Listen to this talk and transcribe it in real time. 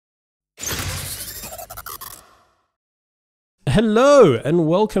Hello and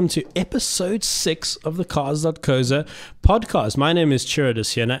welcome to episode 6 of the Cars.co.za podcast. My name is Ciro De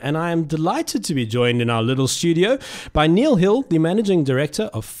Siena and I am delighted to be joined in our little studio by Neale Hill, the Managing Director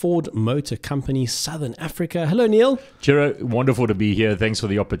of Ford Motor Company Southern Africa. Hello, Neale. Ciro, wonderful to be here. Thanks for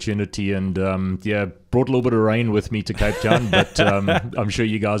the opportunity, and brought a little bit of rain with me to Cape Town, but I'm sure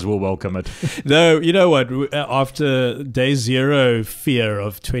you guys will welcome it. No, you know what? After day zero fear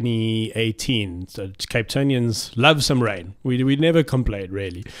of 2018, so Cape Townians love some rain. We never complained,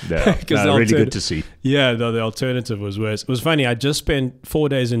 really. Yeah, really good to see. Yeah, the alternative was worse. It was funny. I just spent 4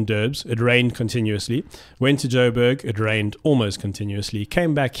 days in Durbs. It rained continuously. Went to Joburg. It rained almost continuously.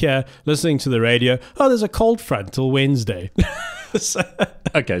 Came back here, listening to the radio. Oh, there's a cold front till Wednesday.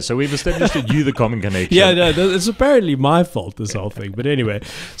 Okay, so we've established that you the common connection. Yeah, no, it's apparently my fault, this whole thing. But anyway,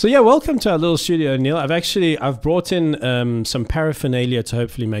 so yeah, welcome to our little studio, Neale. I've brought in some paraphernalia to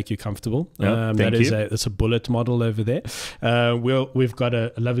hopefully make you comfortable. It's a bullet model over there. We've got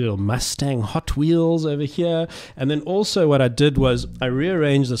a lovely little Mustang Hot Wheels over here, and then also what I did was I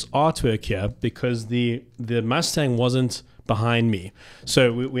rearranged this artwork here because the Mustang wasn't behind me,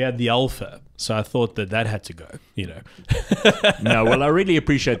 so we had the Alpha. So I thought that had to go, you know. No, well, I really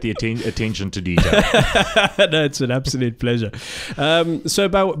appreciate the attention to detail. No, it's an absolute pleasure. So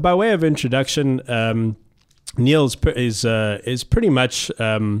by way of introduction, Neale is pretty much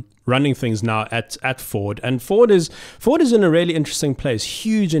running things now at Ford, and Ford is in a really interesting place.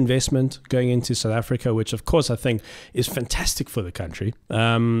 Huge investment going into South Africa, which of course I think is fantastic for the country.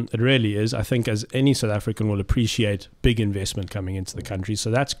 It really is. I think as any South African will appreciate big investment coming into the country, so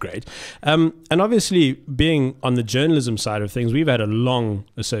that's great. And obviously, being on the journalism side of things, we've had a long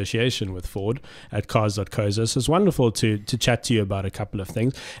association with Ford at Cars.co.za, so it's wonderful to chat to you about a couple of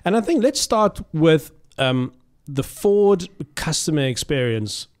things. And I think let's start with the Ford customer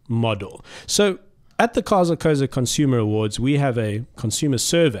experience model. So at the Cars.co.za Consumer Awards, we have a consumer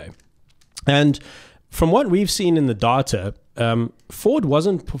survey. And from what we've seen in the data, Ford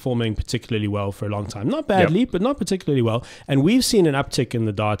wasn't performing particularly well for a long time. Not badly, but not particularly well. And we've seen an uptick in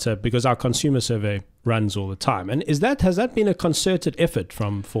the data because our consumer survey runs all the time. And has that been a concerted effort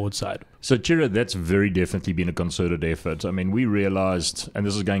from Ford's side? So, Ciro, that's very definitely been a concerted effort. I mean, we realized, and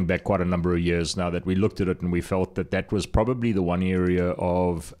this is going back quite a number of years now, that we looked at it and we felt that was probably the one area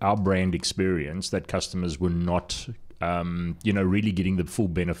of our brand experience that customers were not, really getting the full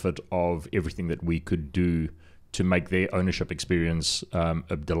benefit of everything that we could do to make their ownership experience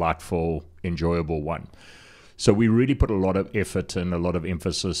a delightful, enjoyable one. So we really put a lot of effort and a lot of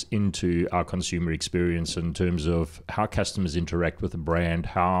emphasis into our consumer experience in terms of how customers interact with the brand,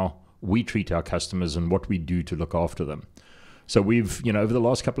 how we treat our customers, and what we do to look after them. So we've, over the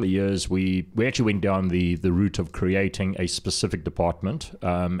last couple of years, we actually went down the route of creating a specific department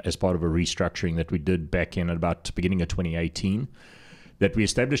as part of a restructuring that we did back in about the beginning of 2018. That we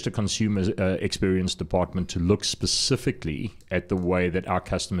established a consumer experience department to look specifically at the way that our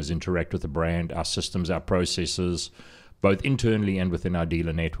customers interact with the brand, our systems, our processes, both internally and within our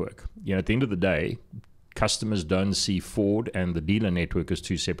dealer network. At the end of the day, customers don't see Ford and the dealer network as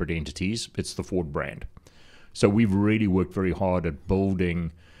two separate entities. It's the Ford brand. So we've really worked very hard at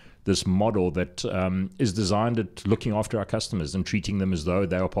building this model that is designed at looking after our customers and treating them as though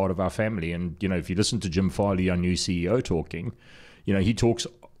they are part of our family. And, if you listen to Jim Farley, our new CEO, talking, he talks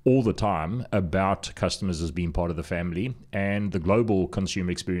all the time about customers as being part of the family, and the global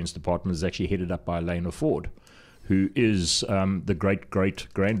consumer experience department is actually headed up by Elena Ford, who is the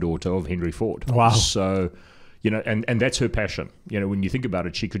great-great-granddaughter of Henry Ford. Wow. So, and that's her passion. When you think about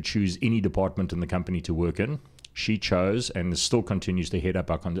it, she could choose any department in the company to work in. She chose and still continues to head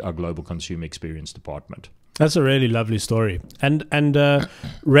up our global consumer experience department. That's a really lovely story. And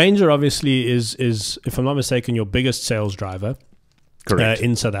Ranger obviously is, if I'm not mistaken, your biggest sales driver. Correct.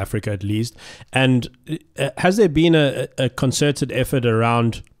 In South Africa, at least. And has there been a concerted effort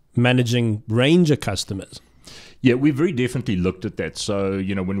around managing Ranger customers? Yeah, we very definitely looked at that. So,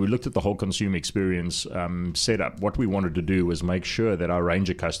 when we looked at the whole consumer experience setup, what we wanted to do was make sure that our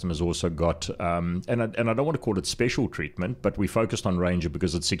Ranger customers also got, and I don't want to call it special treatment, but we focused on Ranger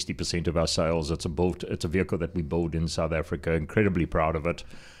because it's 60% of our sales. It's a vehicle that we build in South Africa, incredibly proud of it,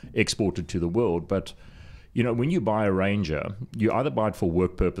 exported to the world. But when you buy a Ranger, you either buy it for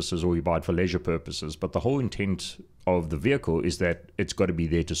work purposes or you buy it for leisure purposes. But the whole intent of the vehicle is that it's got to be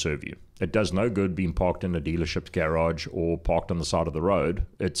there to serve you. It does no good being parked in a dealership's garage or parked on the side of the road.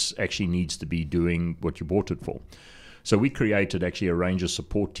 It actually needs to be doing what you bought it for. So we created actually a Ranger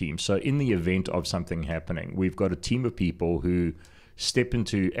support team. So in the event of something happening, we've got a team of people who step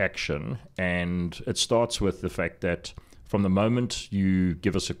into action, and it starts with the fact that from the moment you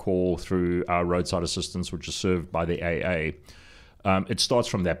give us a call through our roadside assistance, which is served by the AA, It starts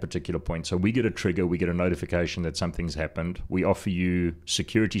from that particular point. So we get a trigger, we get a notification that something's happened. We offer you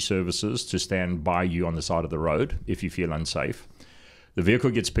security services to stand by you on the side of the road if you feel unsafe. The vehicle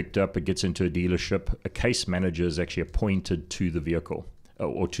gets picked up, it gets into a dealership. A case manager is actually appointed to the vehicle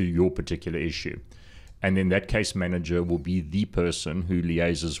or to your particular issue. And then that case manager will be the person who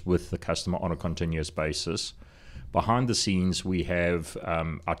liaises with the customer on a continuous basis. Behind the scenes, we have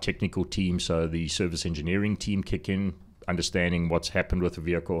our technical team, so the service engineering team kick in, understanding what's happened with the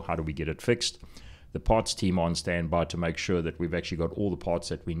vehicle, how do we get it fixed. The parts team on standby to make sure that we've actually got all the parts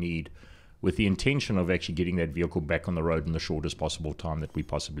that we need, with the intention of actually getting that vehicle back on the road in the shortest possible time that we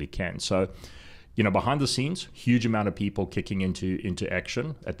possibly can. So, behind the scenes, huge amount of people kicking into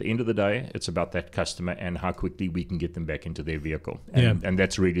action. At the end of the day, it's about that customer and how quickly we can get them back into their vehicle. And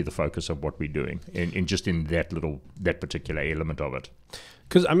that's really the focus of what we're doing, in just in that particular element of it.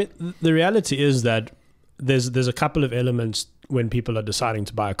 Because, the reality is that there's a couple of elements when people are deciding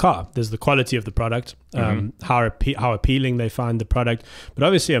to buy a car. There's the quality of the product, how appealing they find the product, but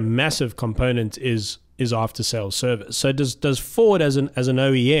obviously a massive component is after sales service. So does Ford as an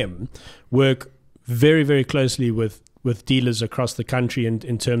OEM work very, very closely with dealers across the country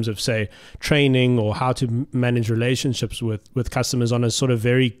in terms of, say, training or how to manage relationships with customers on a sort of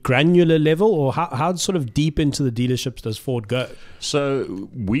very granular level? Or how sort of deep into the dealerships does Ford go? So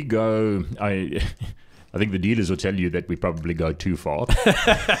we go, I think the dealers will tell you that we probably go too far.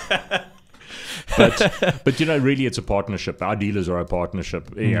 But really it's a partnership. Our dealers are a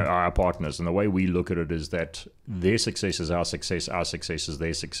partnership, are our partners. And the way we look at it is that their success is our success is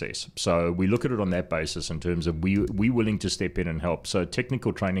their success. So we look at it on that basis in terms of we willing to step in and help. So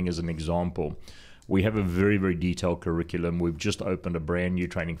technical training is an example. We have a very, very detailed curriculum. We've just opened a brand new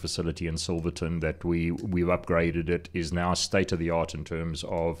training facility in Silverton that we've upgraded. It is now state of the art in terms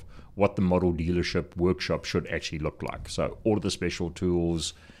of what the model dealership workshop should actually look like. So all of the special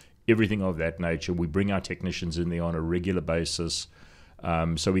tools, everything of that nature. We bring our technicians in there on a regular basis.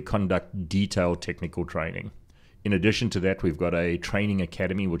 So we conduct detailed technical training. In addition to that, we've got a training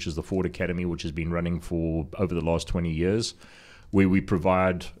academy, which is the Ford Academy, which has been running for over the last 20 years. Where we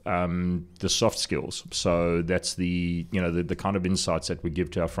provide the soft skills. So that's the kind of insights that we give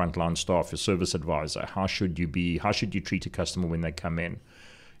to our frontline staff, a service advisor. How should you treat a customer when they come in?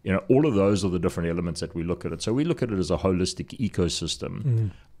 All of those are the different elements that we look at it. So we look at it as a holistic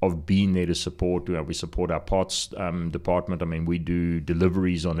ecosystem of being there to support. We support our parts department. We do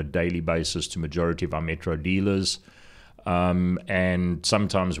deliveries on a daily basis to majority of our metro dealers. And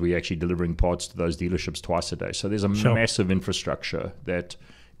sometimes we're actually delivering parts to those dealerships twice a day. So there's a massive infrastructure that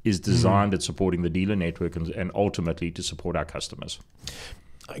is designed at supporting the dealer network and ultimately to support our customers.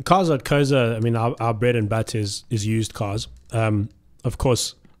 Cars.co.za, our bread and butter is used cars. Of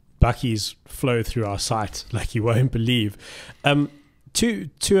course, buckies flow through our site like you won't believe. To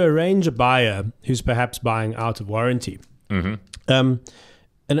a Ranger buyer who's perhaps buying out of warranty,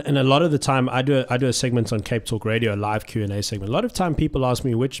 And a lot of the time, I do a segment on Cape Talk Radio, a live Q&A segment. A lot of time, people ask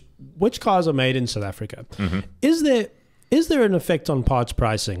me which cars are made in South Africa. Is there an effect on parts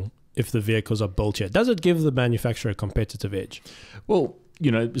pricing if the vehicles are built here? Does it give the manufacturer a competitive edge? Well,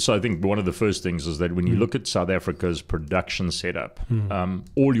 so I think one of the first things is that when you look at South Africa's production setup,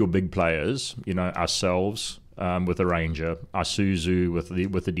 all your big players, ourselves with the Ranger, Isuzu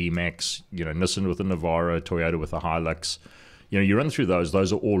with the D-Max, Nissan with the Navara, Toyota with the Hilux. You run through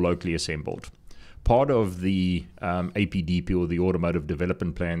those are all locally assembled. Part of the APDP, or the Automotive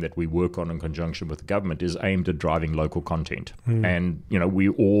Development Plan that we work on in conjunction with the government, is aimed at driving local content. And, we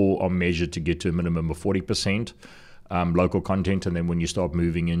all are measured to get to a minimum of 40% local content. And then when you start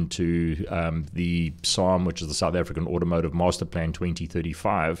moving into the SAM, which is the South African Automotive Master Plan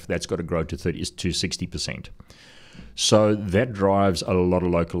 2035, that's got to grow to 60%. So that drives a lot of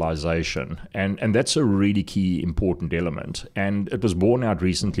localization, and that's a really key important element. And it was borne out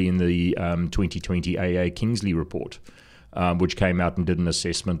recently in the 2020 AA Kingsley report, which came out and did an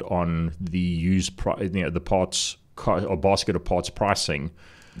assessment on the the parts or basket of parts pricing.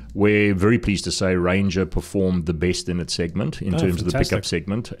 We're very pleased to say Ranger performed the best in its segment in terms of the pickup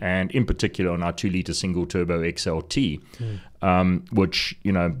segment, and in particular on our 2-litre single turbo XLT, which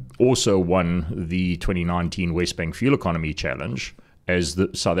also won the 2019 West Bank Fuel Economy Challenge as the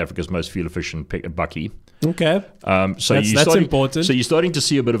South Africa's most fuel efficient bucky. Okay, so that's important. So you're starting to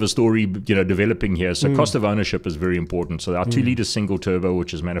see a bit of a story, developing here. So cost of ownership is very important. So our 2-litre single turbo,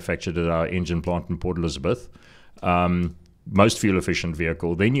 which is manufactured at our engine plant in Port Elizabeth. Most fuel-efficient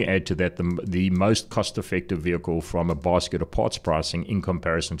vehicle. Then you add to that the most cost-effective vehicle from a basket of parts pricing in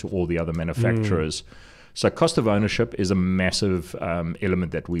comparison to all the other manufacturers. So cost of ownership is a massive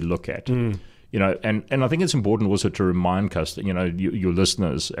element that we look at. And I think it's important also to remind your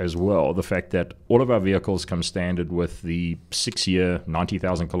listeners as well, the fact that all of our vehicles come standard with the 6-year,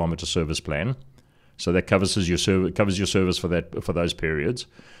 90,000 kilometer service plan. So that covers your service for those periods.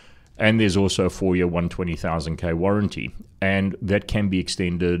 And there's also a 4-year, 120,000 warranty, and that can be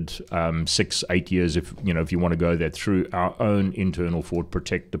extended 6-8 years if you want to go that through our own internal Ford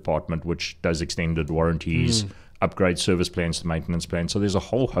Protect department, which does extended warranties, upgrade service plans to maintenance plans. So there's a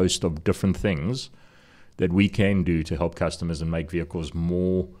whole host of different things that we can do to help customers and make vehicles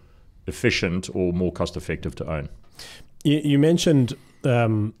more efficient or more cost effective to own. You mentioned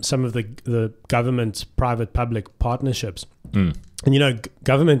some of the government private public partnerships. And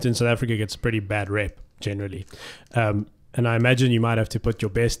government in South Africa gets a pretty bad rep generally, and I imagine you might have to put your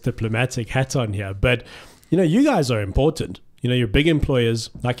best diplomatic hat on here, but you guys are important. You're big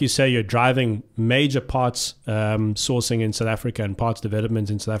employers. Like you say, you're driving major parts sourcing in South Africa and parts development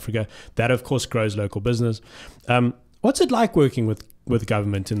in South Africa. That, of course, grows local business. What's it like working with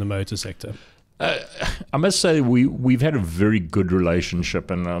government in the motor sector? I must say we've had a very good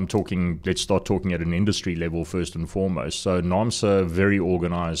relationship, and let's start talking at an industry level first and foremost. So NAAMSA, very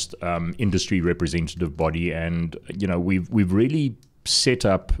organized industry representative body, and we've really set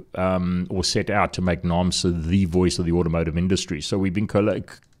up or set out to make NAAMSA the voice of the automotive industry. So we've been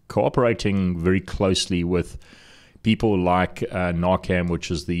cooperating very closely with people like NARCAM,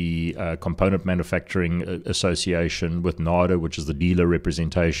 which is the Component Manufacturing Association, with NADA, which is the dealer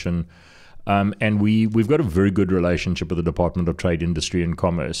representation. And we've got a very good relationship with the Department of Trade, Industry and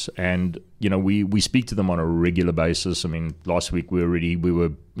Commerce, and we speak to them on a regular basis. I mean, last week we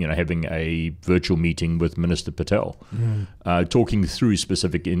were having a virtual meeting with Minister Patel, talking through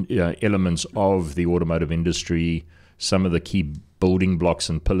specific elements of the automotive industry, some of the key building blocks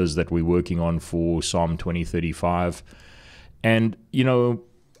and pillars that we're working on for SAM 2035, and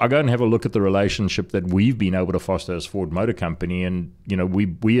I go and have a look at the relationship that we've been able to foster as Ford Motor Company, and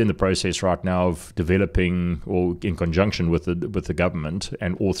we're in the process right now of developing, or in conjunction with the government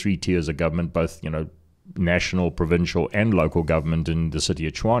and all 3 tiers of government, both national, provincial, and local government in the city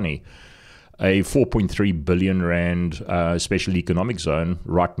of Tshwane, a 4.3 billion rand special economic zone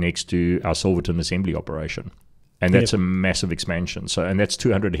right next to our Silverton assembly operation. And that's a massive expansion. So, and that's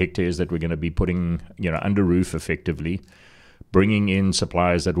 200 hectares that we're going to be putting under roof effectively, bringing in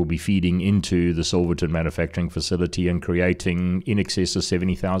suppliers that will be feeding into the Silverton manufacturing facility and creating in excess of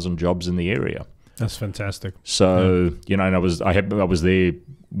 70,000 jobs in the area. That's fantastic. So, and I was there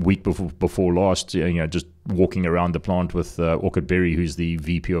week before last, just walking around the plant with Orchid Berry, who's the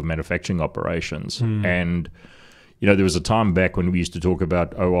VP of Manufacturing Operations. And there was a time back when we used to talk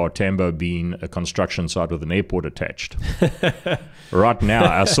about OR Tambo being a construction site with an airport attached. Right now,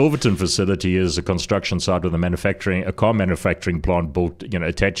 our Silverton facility is a construction site with a car manufacturing plant built,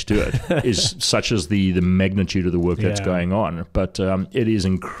 attached to it. Is such as the magnitude of the work that's going on. But it is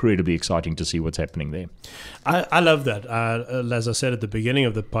incredibly exciting to see what's happening there. I love that. As I said at the beginning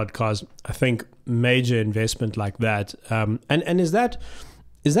of the podcast, I think major investment like that, and is that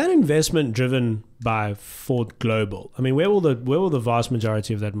investment driven by Ford Global? I mean, where will the vast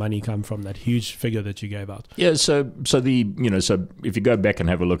majority of that money come from? That huge figure that you gave out. Yeah. So if you go back and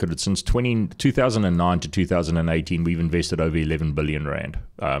have a look at it, since 2009 to 2018, we've invested over 11 billion rand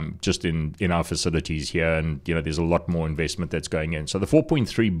just in our facilities here, and there's a lot more investment that's going in. So the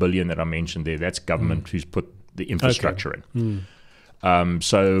 4.3 billion that I mentioned there, that's government who's put the infrastructure in.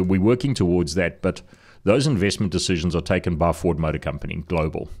 So we're working towards that, but those investment decisions are taken by Ford Motor Company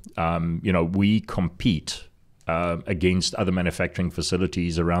Global. We compete against other manufacturing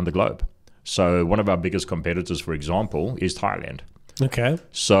facilities around the globe. So one of our biggest competitors, for example, is Thailand. Okay.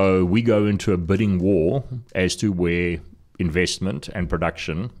 So we go into a bidding war as to where investment and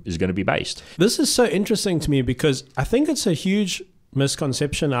production is going to be based. This is so interesting to me because I think it's a huge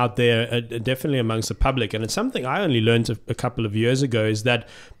misconception out there, definitely amongst the public, and it's something I only learned a couple of years ago, is that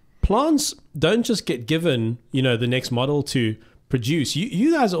plants don't just get given, the next model to produce.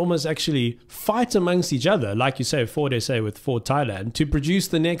 You guys almost actually fight amongst each other, like you say, Ford SA with Ford Thailand, to produce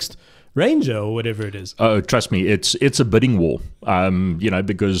the next Ranger or whatever it is. Oh, trust me, it's a bidding war,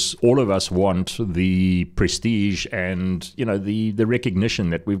 because all of us want the prestige and, the recognition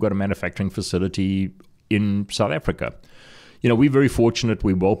that we've got a manufacturing facility in South Africa. We're very fortunate.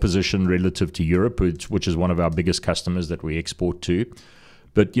 We're well positioned relative to Europe, which is one of our biggest customers that we export to.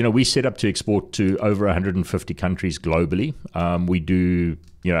 But, we set up to export to over 150 countries globally. We do,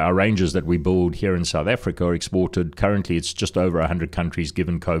 our Rangers that we build here in South Africa are exported. Currently, it's just over 100 countries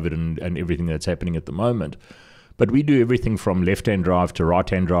given COVID and everything that's happening at the moment. But we do everything from left-hand drive to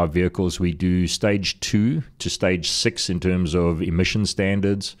right-hand drive vehicles. We do stage 2 to stage 6 in terms of emission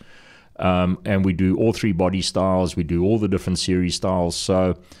standards. and we do all 3 body styles. We do all the different series styles.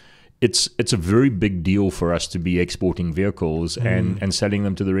 So it's a very big deal for us to be exporting vehicles and selling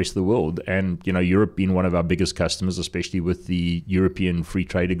them to the rest of the world. And, you know, Europe being one of our biggest customers, especially with the European Free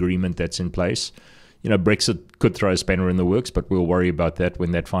Trade Agreement that's in place. You know, Brexit could throw a spanner in the works, but we'll worry about that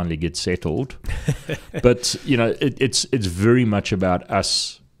when that finally gets settled. But, you know, it's very much about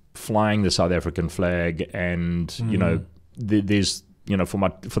us flying the South African flag, and, you know, there's, you know,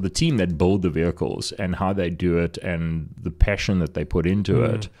 for the team that build the vehicles and how they do it and the passion that they put into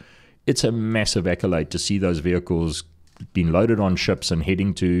it, it's a massive accolade to see those vehicles being loaded on ships and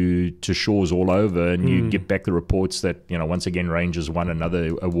heading to shores all over, and you get back the reports that, you know, once again, Ranger's won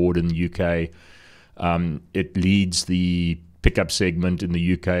another award in the UK. It leads the pickup segment in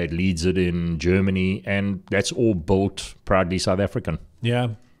the UK, it leads it in Germany, and that's all built proudly South African. Yeah,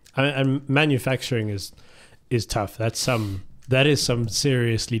 and manufacturing is tough. That is some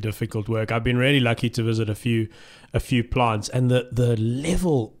seriously difficult work. I've been really lucky to visit a few plants, and the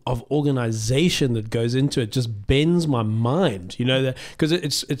level of organization that goes into it just bends my mind. You know, because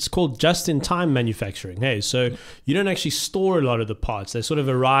it's called just-in-time manufacturing. Hey, so you don't actually store a lot of the parts; they sort of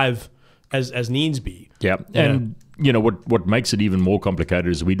arrive as needs be. Yeah, and you know what makes it even more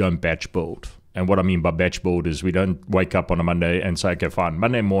complicated is we don't batch build. And what I mean by batch build is we don't wake up on a Monday and say, okay, fine,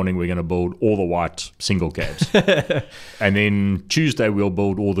 Monday morning we're going to build all the white single cabs. And then Tuesday we'll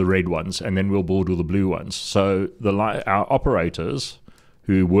build all the red ones, and then we'll build all the blue ones. So our operators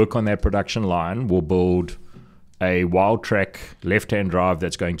who work on that production line will build a wild track left-hand drive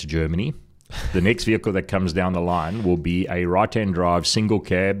that's going to Germany. The next vehicle that comes down the line will be a right-hand drive single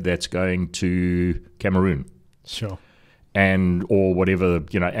cab that's going to Cameroon. Sure. And or whatever,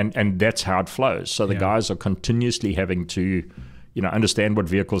 you know, and that's how it flows. So the guys are continuously having to, you know, understand what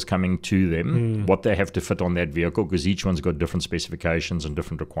vehicle's coming to them, what they have to fit on that vehicle, because each one's got different specifications and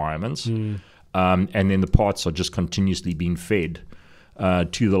different requirements. And then the parts are just continuously being fed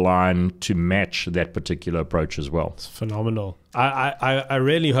to the line to match that particular approach as well. It's phenomenal. I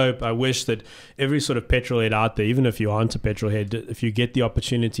really hope, I wish that every sort of petrolhead out there, even if you aren't a petrolhead, if you get the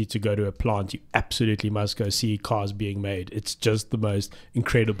opportunity to go to a plant, you absolutely must go see cars being made. It's just the most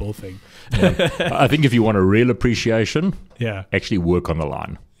incredible thing. Yeah. I think if you want a real appreciation, actually work on the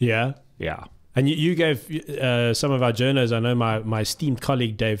line. Yeah. Yeah. And you gave some of our journos, I know my esteemed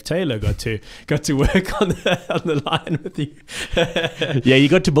colleague Dave Taylor got to work on the line with you. Yeah, you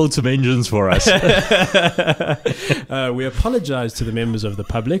got to build some engines for us. We apologize to the members of the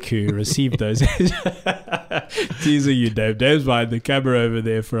public who received those. Teasing you, Dave. Dave's behind the camera over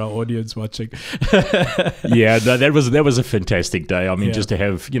there for our audience watching. Yeah, no, that was a fantastic day. I mean, just to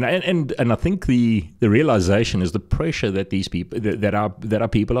have, you know, and I think the realization is the pressure that these people that our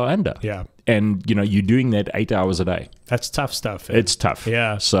people are under. Yeah. And, you know, you're doing that 8 hours a day. That's tough stuff. It's tough.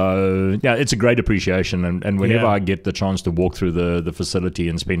 Yeah. So, yeah, it's a great appreciation. And whenever I get the chance to walk through the facility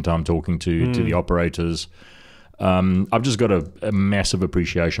and spend time talking to the operators, I've just got a massive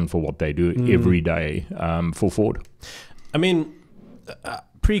appreciation for what they do every day for Ford. I mean,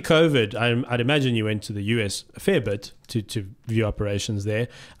 pre-COVID, I'd imagine you went to the US a fair bit to view operations there.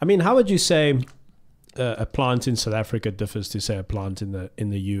 I mean, how would you say a plant in South Africa differs to, say, a plant in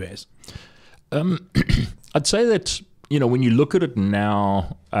the US? I'd say that, you know, when you look at it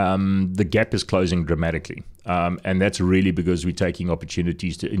now, the gap is closing dramatically. And that's really because we're taking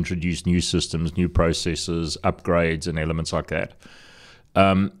opportunities to introduce new systems, new processes, upgrades, and elements like that.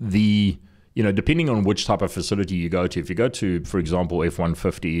 You know, depending on which type of facility you go to, if you go to, for example, an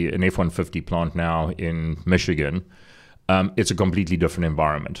F-150 plant now in Michigan, it's a completely different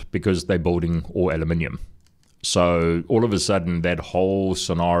environment because they're building all aluminium. So all of a sudden, that whole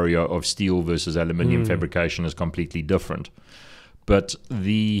scenario of steel versus aluminium fabrication is completely different. But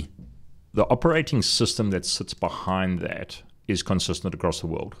the operating system that sits behind that is consistent across the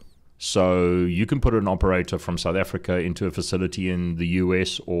world. So you can put an operator from South Africa into a facility in the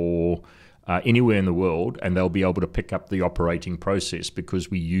US or anywhere in the world, and they'll be able to pick up the operating process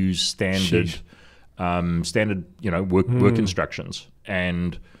because we use standard work instructions.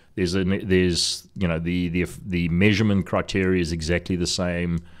 And there's you know, the measurement criteria is exactly the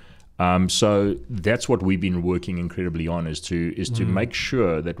same. So that's what we've been working incredibly on, is to make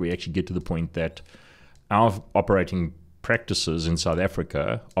sure that we actually get to the point that our operating practices in South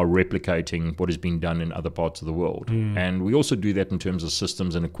Africa are replicating what is being done in other parts of the world. And we also do that in terms of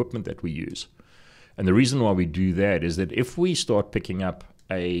systems and equipment that we use. And the reason why we do that is that if we start picking up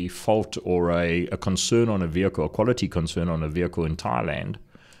a fault or a concern on a vehicle, a quality concern on a vehicle in Thailand,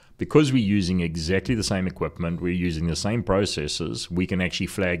 because we're using exactly the same equipment, we're using the same processes, we can actually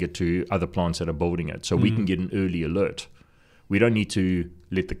flag it to other plants that are building it. So we can get an early alert we don't need to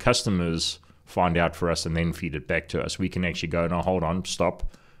let the customers find out for us and then feed it back to us. We can actually go, no, hold on, stop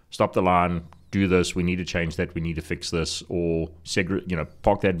the line, do this, we need to change that, we need to fix this, or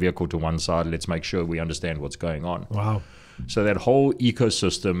park that vehicle to one side, let's make sure we understand what's going on. Wow. So that whole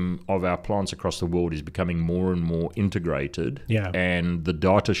ecosystem of our plants across the world is becoming more and more integrated, and the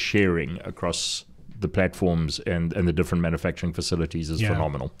data sharing across the platforms and the different manufacturing facilities is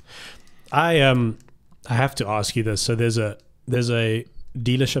phenomenal. I have to ask you this. So there's a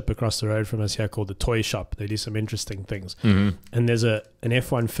dealership across the road from us here called the Toy Shop. They do some interesting things, and there's an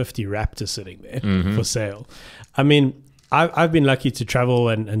F-150 Raptor sitting there for sale. I mean, I've been lucky to travel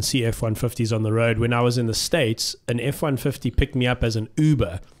and see F-150s on the road. When I was in the States, an F-150 picked me up as an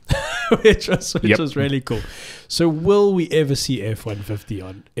Uber, which was really cool. So will we ever see F-150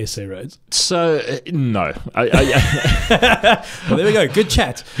 on SA roads? So, no. Well, there we go. Good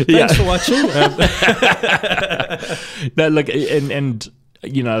chat. Thanks for watching. No, look, and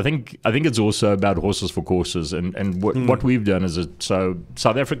I think it's also about horses for courses, and what we've done is so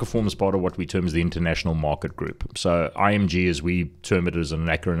South Africa forms part of what we term as the International Market Group. So IMG, as we term it as an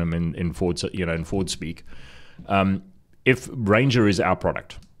acronym in Ford, in Ford speak. If Ranger is our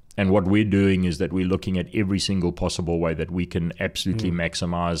product, and what we're doing is that we're looking at every single possible way that we can absolutely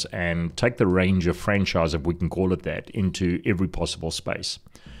maximize and take the Ranger franchise, if we can call it that, into every possible space.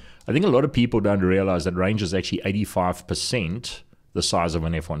 I think a lot of people don't realize that Ranger is actually 85% the size of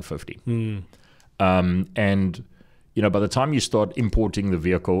an F-150. And, by the time you start importing the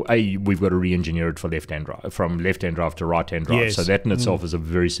vehicle, we've got to re-engineer it for left-hand drive, from left-hand drive to right-hand drive. Yes. So that in itself is a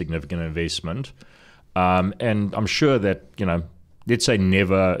very significant investment. And I'm sure that, let's say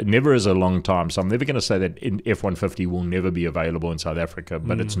never is a long time. So I'm never going to say that F-150 will never be available in South Africa,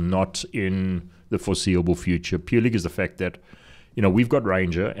 but it's not in the foreseeable future, purely because the fact that, we've got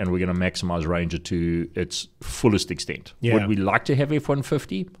Ranger and we're going to maximize Ranger to its fullest extent. Yeah. Would we like to have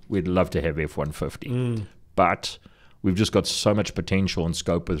F-150? We'd love to have F-150. But we've just got so much potential and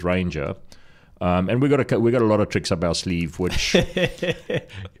scope with Ranger. And we got a lot of tricks up our sleeve, which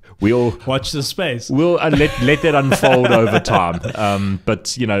we'll watch the space. We'll let that unfold over time.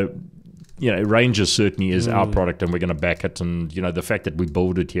 But Ranger certainly is our product, and we're going to back it. And the fact that we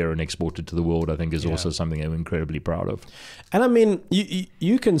build it here and export it to the world, I think, is also something that we're incredibly proud of. And I mean,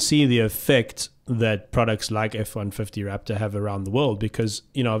 you can see the effect that products like F-150 Raptor have around the world, because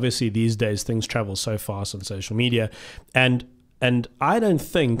obviously these days things travel so fast on social media, and I don't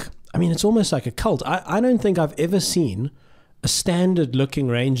think. I mean, it's almost like a cult. I don't think I've ever seen a standard-looking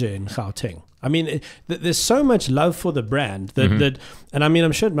Ranger in Gauteng. I mean, there's so much love for the brand that, and I mean,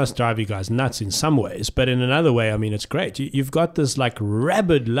 I'm sure it must drive you guys nuts in some ways, but in another way, I mean, it's great. You've got this like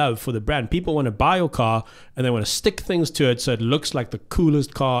rabid love for the brand. People want to buy your car and they want to stick things to it so it looks like the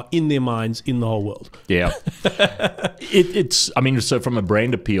coolest car in their minds in the whole world. Yeah. I mean, so from a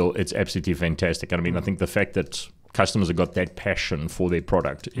brand appeal, it's absolutely fantastic. I mean, I think the fact that customers have got that passion for their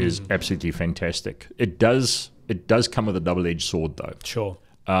product is absolutely fantastic. It does come with a double-edged sword, though. Sure.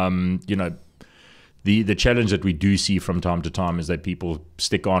 The challenge that we do see from time to time is that people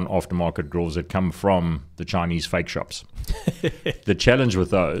stick on aftermarket grills that come from the Chinese fake shops. The challenge with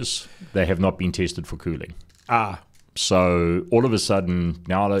those, they have not been tested for cooling. So all of a sudden,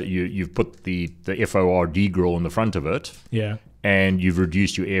 now that you've put the FORD grill in the front of it, and you've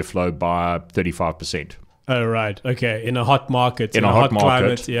reduced your airflow by 35%. Oh, right. Okay. In a hot market. In a hot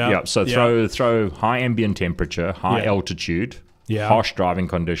climate. Yeah. So throw high ambient temperature, high altitude, harsh driving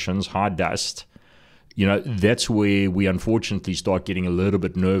conditions, high dust. That's where we unfortunately start getting a little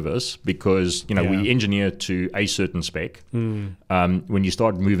bit nervous, because, we engineer to a certain spec. When you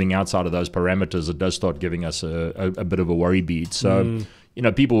start moving outside of those parameters, it does start giving us a bit of a worry bead. So,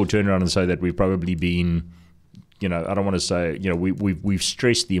 people will turn around and say that we've probably been, I don't want to say, we've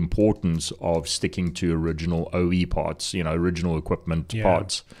stressed the importance of sticking to original OE parts, original equipment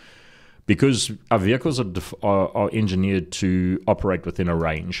parts, because our vehicles are engineered to operate within a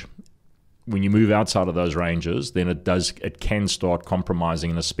range. When you move outside of those ranges, then it can start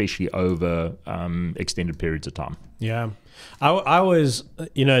compromising, and especially over extended periods of time. Yeah. I was,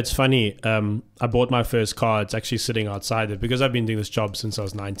 it's funny. I bought my first car. It's actually sitting outside there because I've been doing this job since I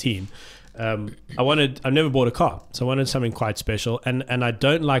was 19. I've never bought a car, so I wanted something quite special, and I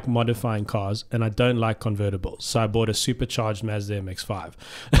don't like modifying cars, and I don't like convertibles, so I bought a supercharged Mazda MX-5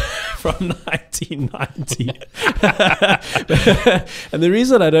 from 1990. And the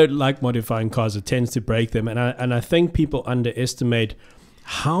reason I don't like modifying cars, it tends to break them, and I think people underestimate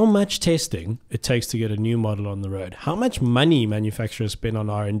how much testing it takes to get a new model on the road, how much money manufacturers spend on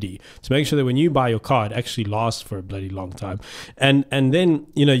R&D to make sure that when you buy your car, it actually lasts for a bloody long time. And then,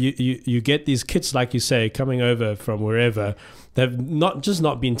 you know, you get these kits, like you say, coming over from wherever. They've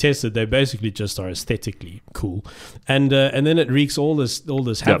not been tested. They basically just are aesthetically cool, and then it wreaks all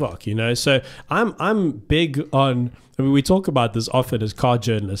this havoc, you know. So I'm big on. I mean, we talk about this often as car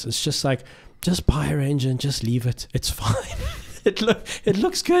journalists. It's just like, just buy a Ranger and just leave it. It's fine. It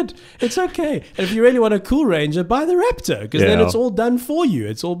looks good. It's okay. And if you really want a cool Ranger, buy the Raptor, because then it's all done for you.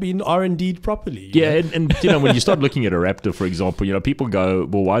 It's all been R&D'd properly. Yeah, and you know, when you start looking at a Raptor, for example, you know, people go,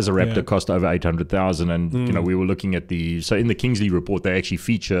 well, why does a Raptor cost over 800,000? And you know, we were looking at so in the Kingsley report, they actually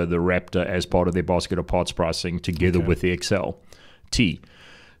feature the Raptor as part of their basket of parts pricing together with the XL-T.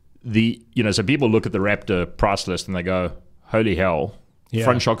 So people look at the Raptor price list and they go, holy hell,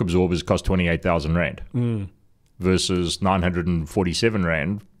 front shock absorbers cost 28,000 Rand. Versus 947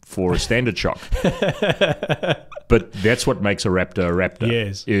 Rand for a standard shock. But that's what makes a Raptor.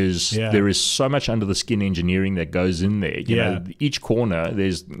 Yes. There is so much under the skin engineering that goes in there. You know, each corner,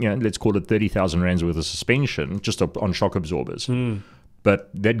 there's, you know, let's call it 30,000 Rands worth of suspension just on shock absorbers.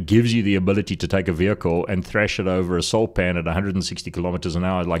 But that gives you the ability to take a vehicle and thrash it over a salt pan at 160 kilometers an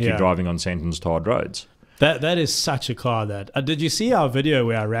hour like you're driving on Santon's tarred roads. That is such a car. Did you see our video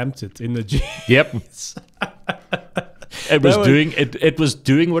where I ramped it in the gym? Yep. It was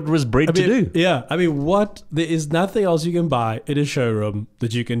doing what it was bred to do. Yeah. I mean, there is nothing else you can buy in a showroom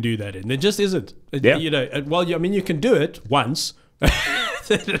that you can do that in. There just isn't. You know, well, I mean, you can do it once.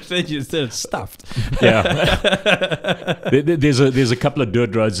 Then you're stuffed. Yeah. There's a couple of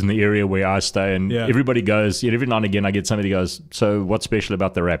dirt roads in the area where I stay, and everybody goes, every now and again I get somebody who goes, so what's special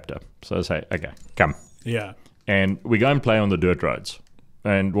about the Raptor? So I say, okay, come. Yeah. And we go and play on the dirt roads.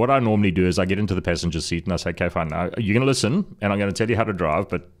 And what I normally do is I get into the passenger seat and I say, okay, fine, now you're going to listen and I'm going to tell you how to drive,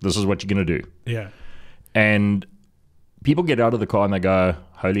 but this is what you're going to do. Yeah. And people get out of the car and they go,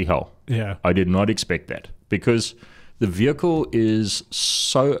 holy hell. Yeah. I did not expect that, because the vehicle is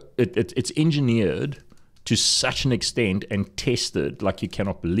it's engineered to such an extent and tested like you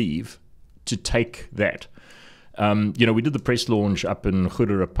cannot believe to take that. You know, we did the press launch up in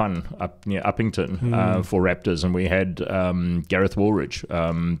Goederappan, up near Uppington, for Raptors, and we had Gareth Woolridge,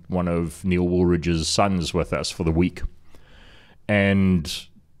 one of Neil Woolridge's sons, with us for the week. And,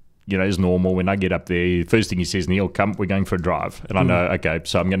 you know, as normal, when I get up there, first thing he says, Neil, come, we're going for a drive. And I know, okay,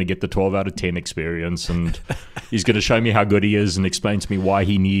 so I'm going to get the 12 out of 10 experience, and he's going to show me how good he is and explain to me why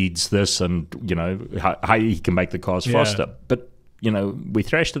he needs this and, you know, how he can make the cars faster. But you know, we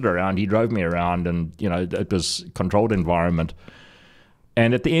thrashed it around. He drove me around, and, you know, it was controlled environment.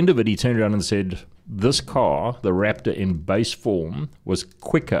 And at the end of it, he turned around and said, this car, the Raptor in base form, was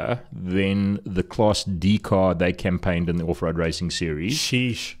quicker than the Class D car they campaigned in the off-road racing series.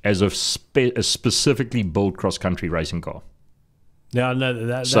 Sheesh. As a specifically built cross-country racing car. Yeah, no,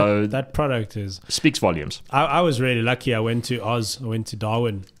 that product speaks volumes. I was really lucky. I went to Oz. I went to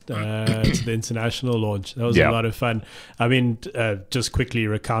Darwin to the international launch. That was a lot of fun. I mean, just quickly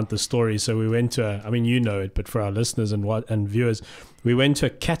recount the story. So we went to I mean, you know it, but for our listeners and viewers, we went to a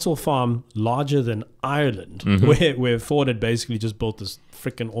cattle farm larger than Ireland, where Ford had basically just built this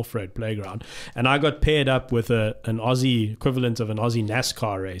freaking off-road playground. And I got paired up with an Aussie equivalent of an Aussie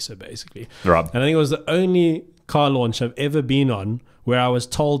NASCAR racer, basically. Right. And I think it was the only car launch I've ever been on where I was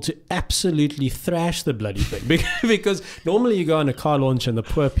told to absolutely thrash the bloody thing. Because normally you go on a car launch and the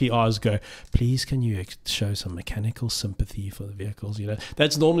poor PRs go, please can you show some mechanical sympathy for the vehicles, you know.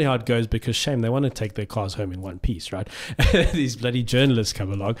 That's normally how it goes, because shame, they want to take their cars home in one piece, right? These bloody journalists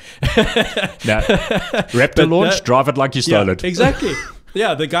come along. Now, Raptor launch, drive it like you stole it. Exactly.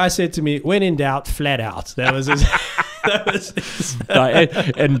 Yeah, the guy said to me, when in doubt, flat out. That was his...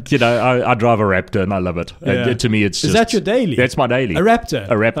 and you know, I drive a Raptor and I love it. To me, it's just... Is that your daily? That's my daily. A Raptor?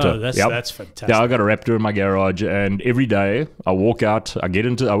 A Raptor. Oh, that's fantastic. Yeah, I got a Raptor in my garage, and every day I walk out, I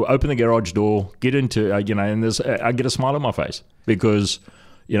open the garage door, get into, you know, and I get a smile on my face, because,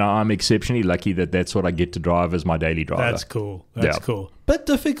 you know, I'm exceptionally lucky that that's what I get to drive as my daily driver. That's cool. That's cool. Bit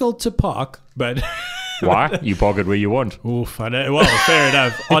difficult to park, but... Why? You park it where you want. Oof, I know. Well, fair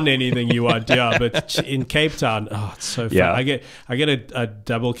enough. On anything you want, yeah. But in Cape Town, oh, it's so fun. Yeah. I get a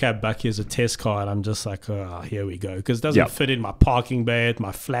double cab Bucky as a test car, and I'm just like, oh, here we go, because it doesn't fit in my parking bay at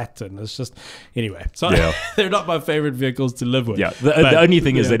my flat, and it's just anyway. So they're not my favorite vehicles to live with. Yeah. The only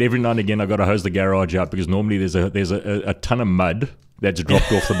thing is that every now and again I got to hose the garage out, because normally there's a ton of mud that's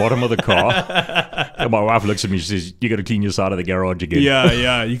dropped off the bottom of the car. And my wife looks at me, she says, you got to clean your side of the garage again.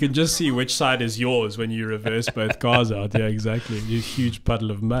 Yeah. You can just see which side is yours when you reverse both cars out. Yeah, exactly. A huge puddle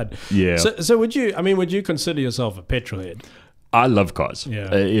of mud. Yeah. So would you consider yourself a petrolhead? I love cars.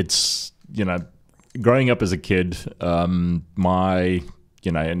 Yeah. It's, growing up as a kid, and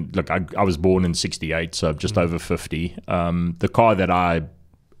look, I was born in 68, so just over 50. The car that I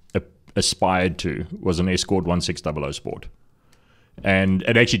aspired to was an Escort 1600 Sport. And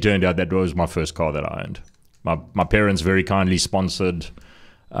it actually turned out that was my first car that I owned. My parents very kindly sponsored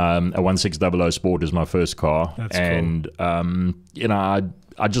a 1600 Sport as my first car. That's and cool.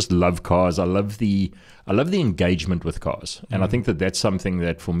 I just love cars. I love the engagement with cars. And I think that's something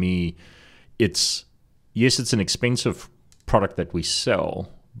that for me, it's an expensive product that we sell,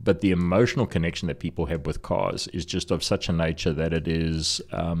 but the emotional connection that people have with cars is just of such a nature that it is,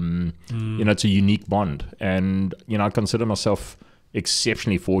 it's a unique bond. And, I consider myself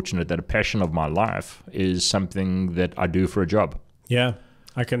exceptionally fortunate that a passion of my life is something that I do for a job. Yeah,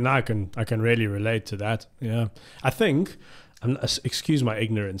 I can really relate to that. Yeah, I think, excuse my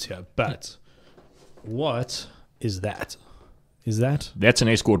ignorance here, but what is that? That's an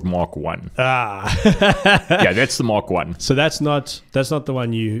Escort Mark 1. Ah. Yeah, that's the Mark 1. So that's not the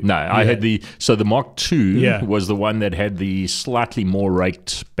one you... No, I had the Mark 2 was the one that had the slightly more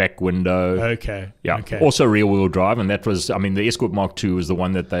raked back window. Okay. Yeah. Okay. Also rear wheel drive, and that was, the Escort Mark 2 was the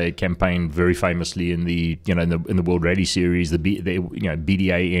one that they campaigned very famously in the in the World Rally Series, the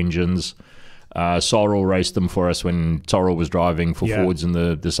BDA engines. Ciro raced them for us when Ciro was driving for Fords in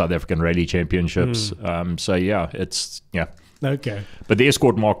the South African Rally Championships. Okay. But the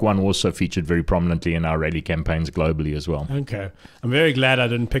Escort Mark 1 also featured very prominently in our rally campaigns globally as well. Okay. I'm very glad I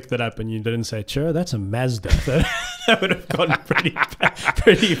didn't pick that up and you didn't say, sure, that's a Mazda. That would have gone pretty bad.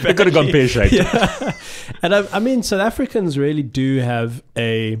 It could have gone pear-shaped. Yeah. And South Africans really do have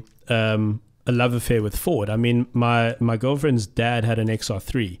a love affair with Ford. My girlfriend's dad had an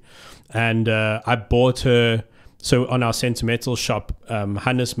XR3 and I bought her... So on our Sentimental shop,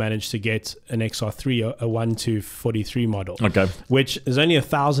 Hannes managed to get an XR3, a 1-43 model. Okay. Which is only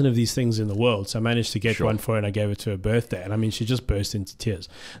 1,000 of these things in the world. So I managed to get one for her and I gave it to her birthday. And she just burst into tears.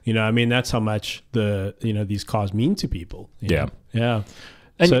 That's how much these cars mean to people. Yeah. Yeah.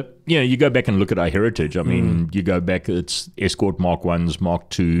 And so, you go back and look at our heritage. You go back, it's Escort Mark 1s, Mark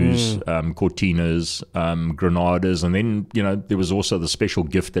 2s, Cortinas, Granadas. And then, there was also the special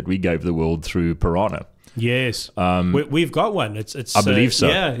gift that we gave the world through Perana. Yes, we've got one. It's I believe so.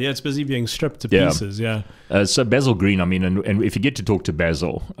 Yeah, it's busy being stripped to pieces. Yeah. So Basil Green, and if you get to talk to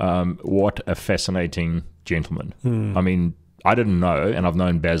Basil, what a fascinating gentleman. I didn't know, and I've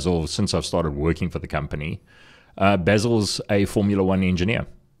known Basil since I've started working for the company. Basil's a Formula One engineer.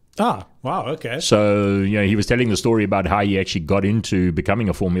 Ah, wow, okay. So, he was telling the story about how he actually got into becoming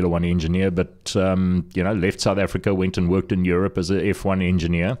a Formula One engineer, but, left South Africa, went and worked in Europe as a F1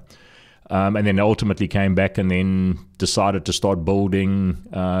 engineer. And then ultimately came back and then decided to start building,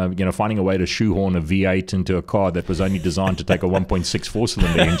 finding a way to shoehorn a V8 into a car that was only designed to take a 1.6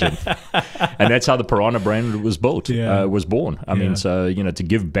 four-cylinder engine. And that's how the Perana brand was built, was born. To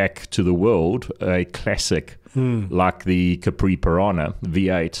give back to the world a classic like the Capri Perana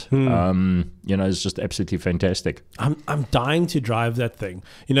V8, is just absolutely fantastic. I'm dying to drive that thing.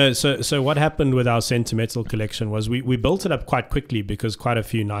 So what happened with our Sentimental collection was we built it up quite quickly because quite a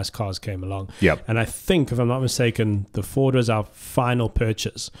few nice cars came along. Yep. And I think, if I'm not mistaken, the Ford was our final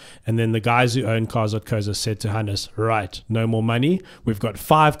purchase. And then the guys who own Cars.co.za said to Hannes, right, no more money. We've got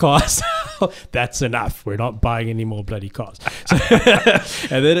 5 cars. That's enough. We're not buying any more bloody cars. So,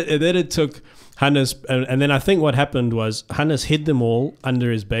 and then it took Hannes, and then I think what happened was Hannes hid them all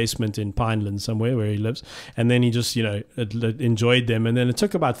under his basement in Pineland somewhere where he lives, and then he just enjoyed them, and then it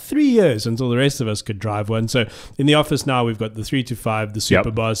took about 3 years until the rest of us could drive one. So in the office now we've got the 325, the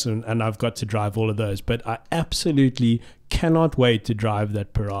Super Boss, and I've got to drive all of those, but I absolutely cannot wait to drive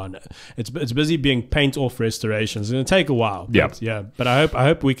that Perana. It's busy being paint off restorations. It's going to take a while. But I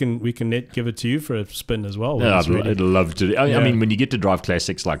hope we can give it to you for a spin as well. Yeah, I'd love to. I mean, when you get to drive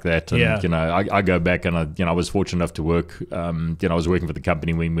classics like that, and I go back and I was fortunate enough to work. I was working for the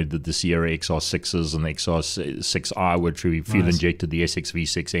company when we did the Sierra XR6s and the XR6i, which we fuel injected the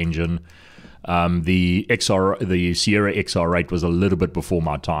SXV6 engine. The Sierra XR8 was a little bit before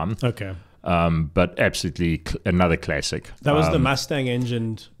my time. Okay. But absolutely another classic. That was the Mustang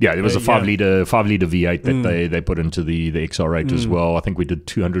engined. Yeah, there was a 5-liter V8 that they put into the XR8 as well. I think we did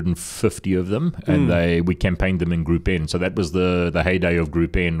 250 of them, and we campaigned them in Group N. So that was the heyday of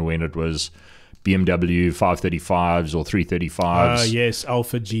Group N when it was BMW 535s or 335s. Yes,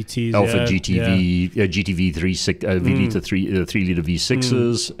 Alpha GTs. Alpha GTV 3-liter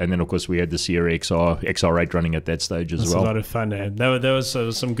V6s. And then, of course, we had the Sierra XR8 running at that stage as well. That's a lot of fun. There was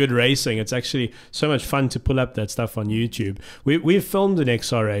some good racing. It's actually so much fun to pull up that stuff on YouTube. We've filmed an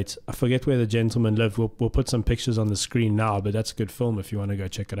XR8. I forget where the gentleman lived. We'll put some pictures on the screen now, but that's a good film if you want to go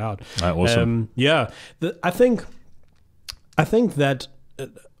check it out. Awesome. I think that...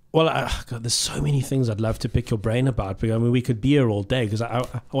 God, there's so many things I'd love to pick your brain about. Because, I mean, we could be here all day because I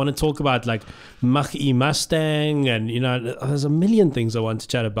want to talk about like Mach-E Mustang, and there's a million things I want to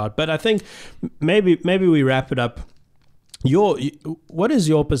chat about. But I think maybe we wrap it up. What is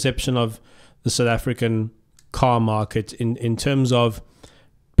your perception of the South African car market in terms of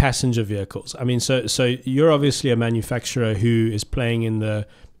passenger vehicles? I mean, so you're obviously a manufacturer who is playing in the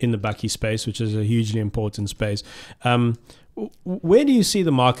bakkie space, which is a hugely important space. Where do you see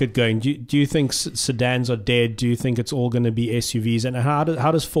the market going? Do you think sedans are dead? Do you think it's all going to be SUVs? And how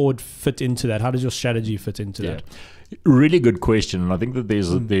does Ford fit into that? How does your strategy fit into that? Really good question. And I think that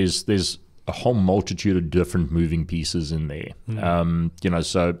there's a whole multitude of different moving pieces in there.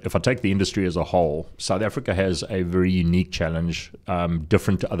 So if I take the industry as a whole, South Africa has a very unique challenge,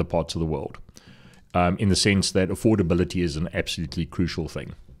 different to other parts of the world, in the sense that affordability is an absolutely crucial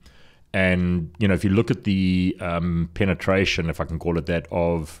thing. And, if you look at the penetration, if I can call it that,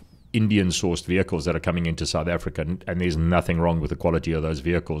 of Indian-sourced vehicles that are coming into South Africa, and there's nothing wrong with the quality of those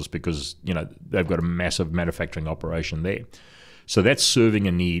vehicles because, they've got a massive manufacturing operation there. So that's serving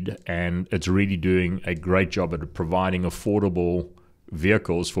a need, and it's really doing a great job at providing affordable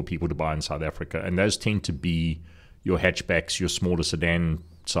vehicles for people to buy in South Africa. And those tend to be your hatchbacks, your smaller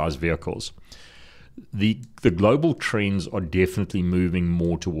sedan-sized vehicles. The global trends are definitely moving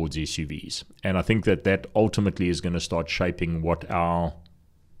more towards SUVs. And I think that ultimately is going to start shaping what our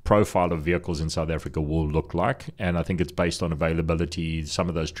profile of vehicles in South Africa will look like. And I think it's based on availability, some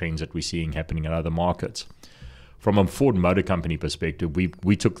of those trends that we're seeing happening in other markets. From a Ford Motor Company perspective,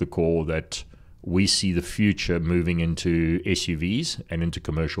 we took the call that we see the future moving into SUVs and into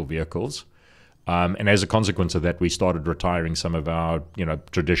commercial vehicles. And as a consequence of that, we started retiring some of our,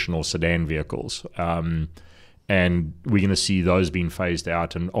 traditional sedan vehicles. And we're going to see those being phased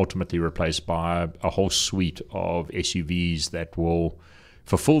out and ultimately replaced by a whole suite of SUVs that will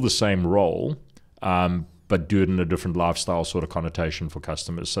fulfill the same role, but do it in a different lifestyle sort of connotation for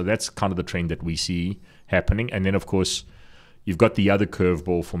customers. So that's kind of the trend that we see happening. And then, of course, you've got the other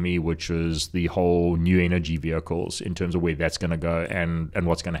curveball for me, which is the whole new energy vehicles in terms of where that's going to go and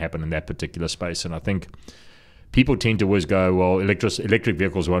what's going to happen in that particular space. And I think people tend to always go, well, electric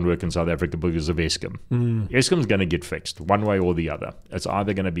vehicles won't work in South Africa because of Eskom. Eskom's going to get fixed one way or the other. It's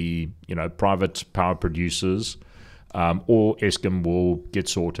either going to be, private power producers or Eskom will get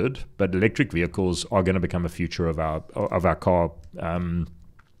sorted. But electric vehicles are going to become a future of our car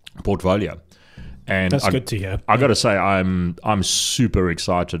portfolio. And that's good to hear. I got to say, I'm super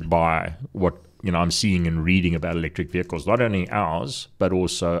excited by what I'm seeing and reading about electric vehicles, not only ours but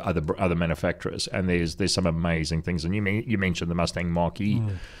also other manufacturers. And there's some amazing things. And you mentioned the Mustang Mach-E,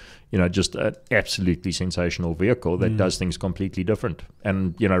 just an absolutely sensational vehicle that does things completely different.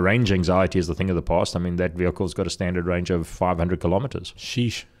 And range anxiety is the thing of the past. I mean, that vehicle's got a standard range of 500 kilometers.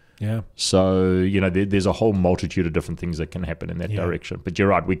 Sheesh. Yeah. So there's a whole multitude of different things that can happen in that direction. But you're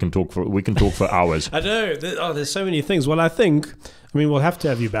right, we can talk for hours. I know. There's so many things. Well, we'll have to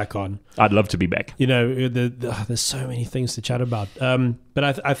have you back on. I'd love to be back. There's so many things to chat about.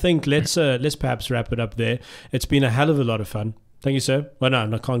 But I think let's perhaps wrap it up there. It's been a hell of a lot of fun. Thank you, sir. Well,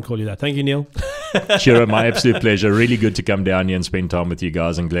 no, I can't call you that. Thank you, Neale. Sure, my absolute pleasure. Really good to come down here and spend time with you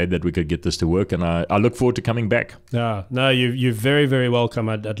guys. I'm glad that we could get this to work, and I look forward to coming back. No, you're very, very welcome.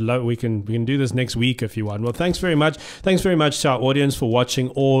 I'd love we can do this next week if you want. Well, thanks very much. Thanks very much to our audience for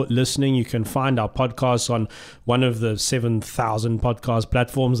watching or listening. You can find our podcasts on one of the 7,000 podcast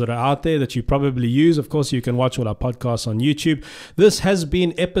platforms that are out there that you probably use. Of course, you can watch all our podcasts on YouTube. This has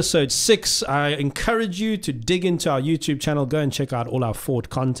been episode 6. I encourage you to dig into our YouTube channel. Go and check out all our Ford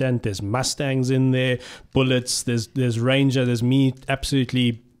content. There's Mustangs in there, Bullets, there's Ranger, there's me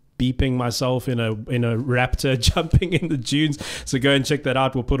absolutely beeping myself in a Raptor jumping in the dunes. So go and check that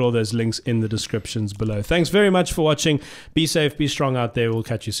out. We'll put all those links in the descriptions below. Thanks very much for watching. Be safe, be strong out there. We'll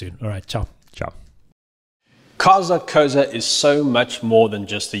catch you soon. All right, ciao. Ciao. Cars.co.za is so much more than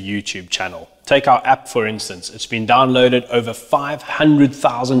just a YouTube channel. Take our app, for instance. It's been downloaded over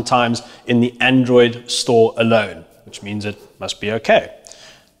 500,000 times in the Android store alone, which means it must be okay,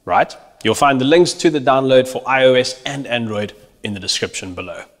 right? You'll find the links to the download for iOS and Android in the description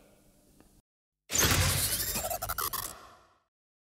below.